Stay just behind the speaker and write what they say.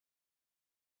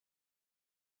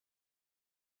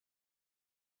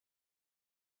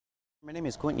My name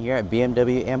is Quentin here at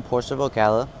BMW and Porsche of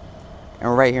Ocala,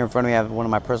 and right here in front of me I have one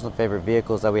of my personal favorite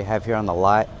vehicles that we have here on the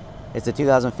lot. It's a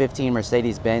 2015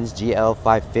 Mercedes-Benz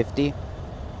GL550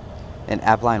 in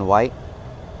Appline white.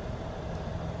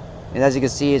 And as you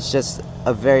can see, it's just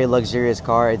a very luxurious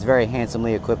car. It's very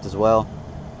handsomely equipped as well.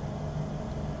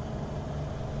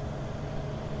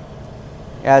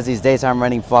 It has these daytime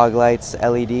running fog lights,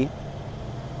 LED,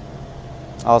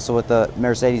 also with the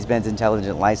Mercedes-Benz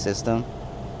intelligent light system,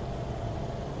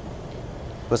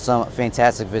 with some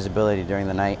fantastic visibility during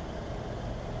the night.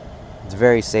 It's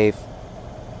very safe.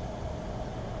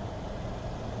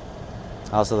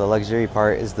 Also, the luxury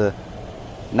part is the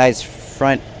nice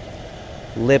front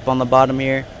lip on the bottom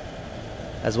here,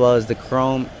 as well as the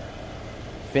chrome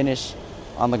finish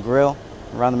on the grille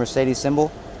around the Mercedes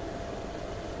symbol.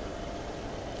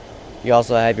 You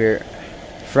also have your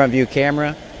front view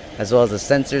camera, as well as the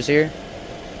sensors here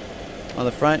on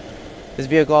the front. This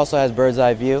vehicle also has bird's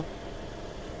eye view,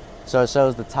 so it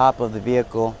shows the top of the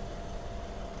vehicle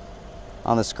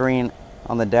on the screen,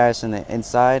 on the dash, and the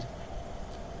inside.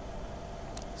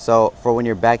 So for when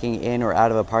you're backing in or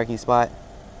out of a parking spot,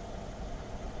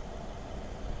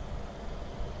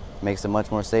 makes it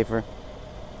much more safer.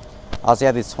 Also, you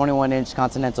have these 21-inch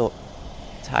Continental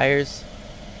tires,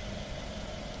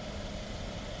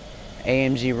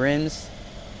 AMG rims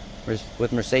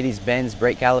with Mercedes-Benz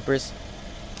brake calipers.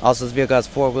 Also, this vehicle has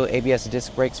four-wheel ABS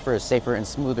disc brakes for a safer and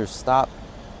smoother stop.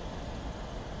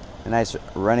 The nice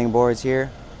running boards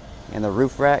here, and the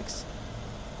roof racks,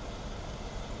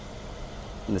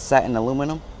 and the satin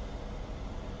aluminum.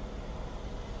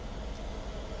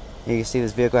 You can see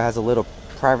this vehicle has a little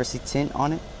privacy tint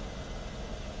on it.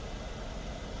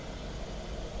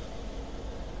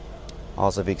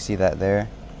 Also, if you can see that there,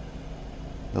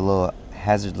 the little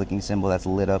hazard looking symbol that's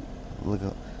lit up,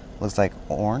 looks like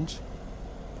orange.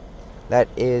 That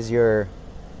is your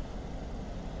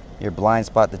blind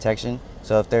spot detection.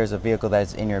 So if there's a vehicle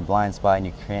that's in your blind spot and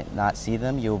you can't not see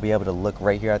them, you will be able to look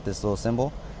right here at this little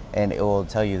symbol, and it will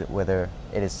tell you whether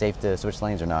it is safe to switch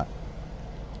lanes or not.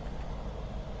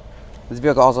 This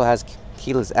vehicle also has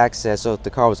keyless access, so if the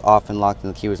car was off and locked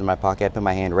and the key was in my pocket, I'd put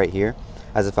my hand right here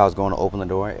as if I was going to open the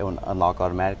door. It would unlock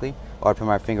automatically. Or I'd put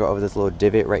my finger over this little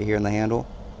divot right here in the handle,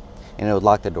 and it would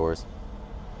lock the doors.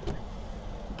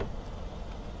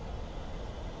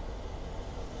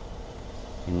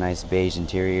 A nice beige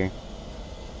interior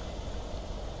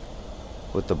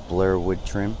with the Blair wood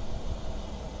trim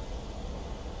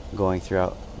going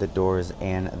throughout the doors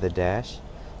and the dash,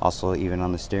 also even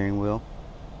on the steering wheel.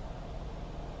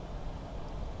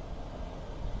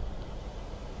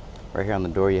 Right here on the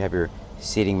door you have your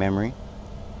seating memory.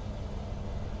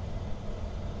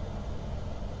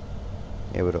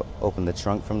 Able to open the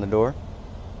trunk from the door.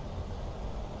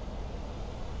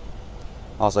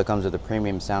 Also comes with a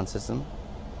premium sound system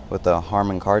with the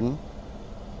Harman Kardon,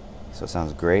 so it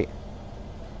sounds great.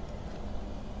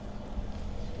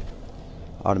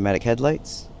 Automatic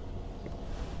headlights.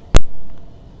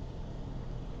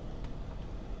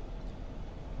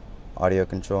 Audio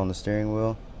control on the steering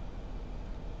wheel,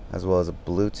 as well as a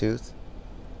Bluetooth.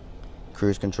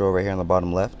 Cruise control right here on the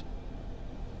bottom left.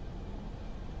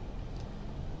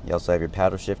 You also have your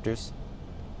paddle shifters,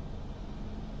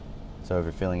 so if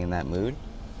you're feeling in that mood.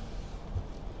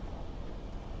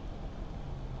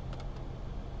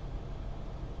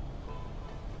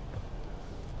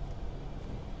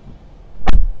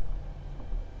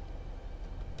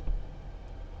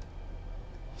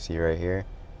 See right here,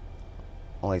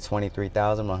 only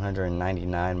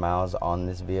 23,199 miles on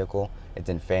this vehicle. It's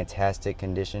in fantastic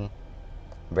condition,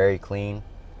 very clean.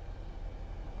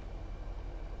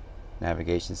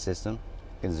 Navigation system,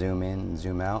 you can zoom in and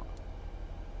zoom out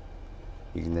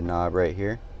using the knob right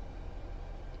here.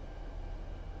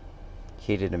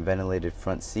 Heated and ventilated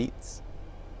front seats.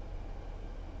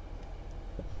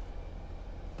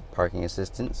 Parking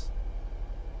assistance.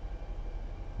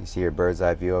 You see your bird's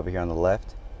eye view over here on the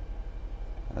left,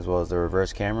 as well as the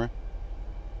reverse camera,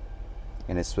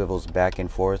 and it swivels back and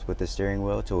forth with the steering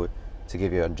wheel to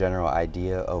give you a general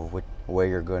idea of where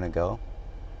you're going to go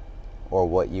or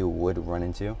what you would run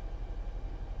into.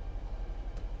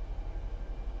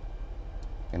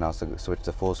 And also switch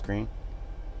to full screen.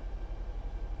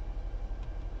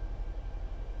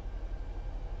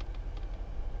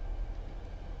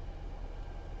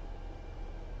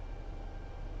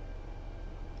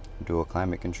 Dual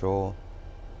climate control.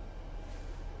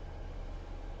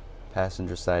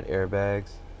 Passenger side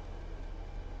airbags.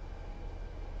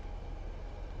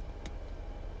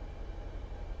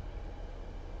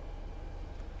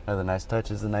 Another nice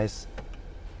touch is the nice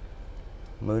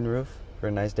moonroof for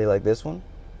a nice day like this one.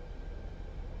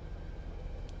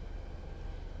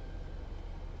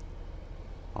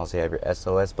 Also, you have your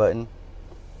SOS button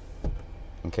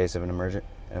in case of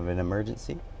an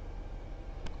emergency.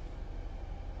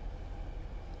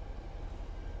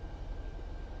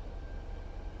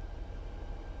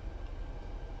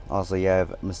 Also, you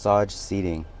have massage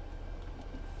seating.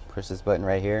 Push this button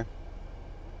right here.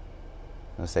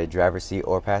 It'll say driver's seat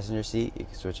or passenger seat. You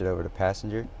can switch it over to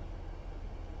passenger.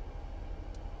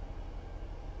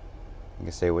 You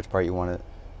can say which part you want to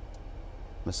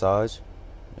massage,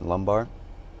 your lumbar.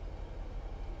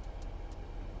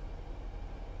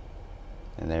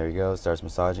 And there you go, it starts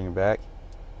massaging your back.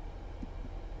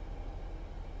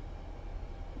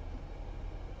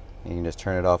 You can just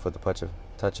turn it off with the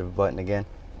touch of a button again.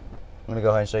 I'm going to go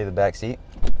ahead and show you the back seat,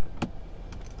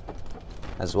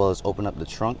 as well as open up the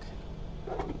trunk.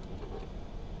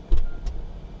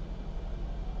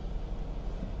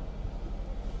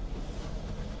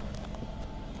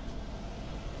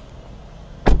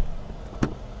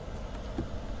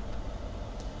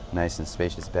 Nice and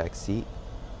spacious back seat.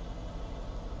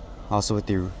 Also with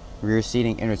your rear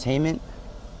seating entertainment.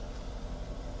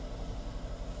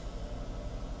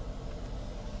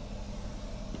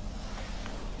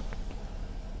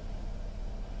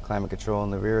 Climate control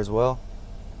in the rear as well.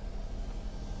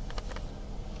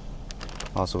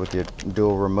 Also with your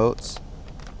dual remotes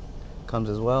comes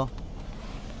as well.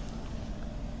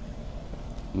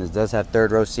 And this does have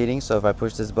third row seating, so if I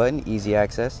push this button, easy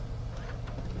access.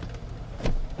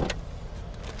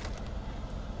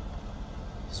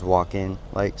 Just walk in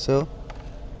like so.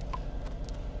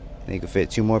 And you can fit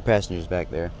 2 more passengers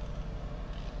back there.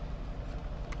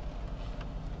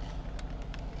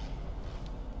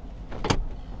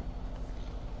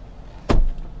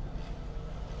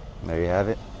 There you have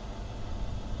it.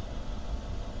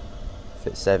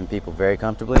 Fit 7 people very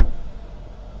comfortably.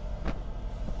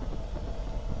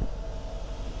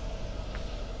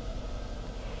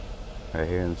 Right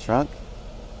here in the trunk.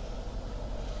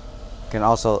 You can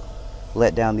also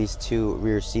let down these 2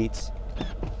 rear seats.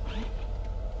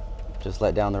 Just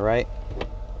let down the right.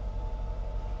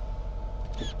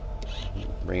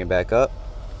 Bring it back up.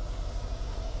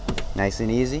 Nice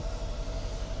and easy.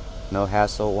 No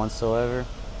hassle whatsoever.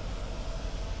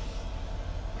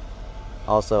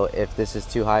 Also, if this is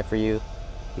too high for you,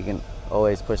 you can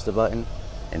always push the button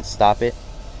and stop it,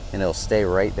 and it'll stay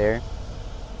right there.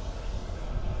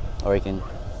 Or you can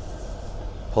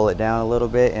pull it down a little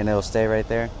bit and it'll stay right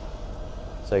there.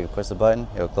 So you can push the button,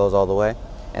 it'll close all the way.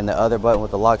 And the other button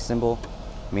with the lock symbol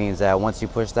means that once you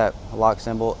push that lock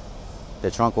symbol,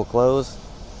 the trunk will close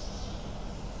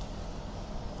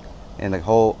and the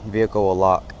whole vehicle will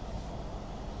lock.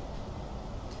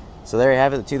 So there you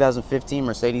have it, the 2015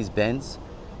 Mercedes-Benz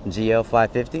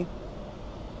GL550.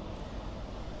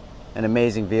 An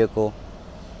amazing vehicle.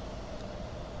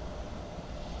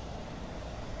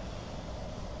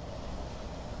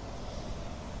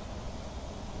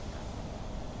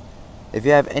 If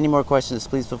you have any more questions,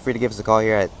 please feel free to give us a call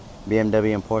here at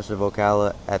BMW and Porsche of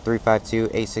Ocala at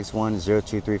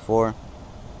 352-861-0234.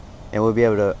 And we'll be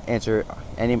able to answer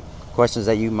any questions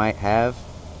that you might have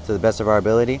to the best of our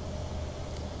ability.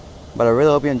 But I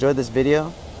really hope you enjoyed this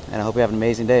video, and I hope you have an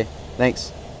amazing day.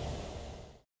 Thanks.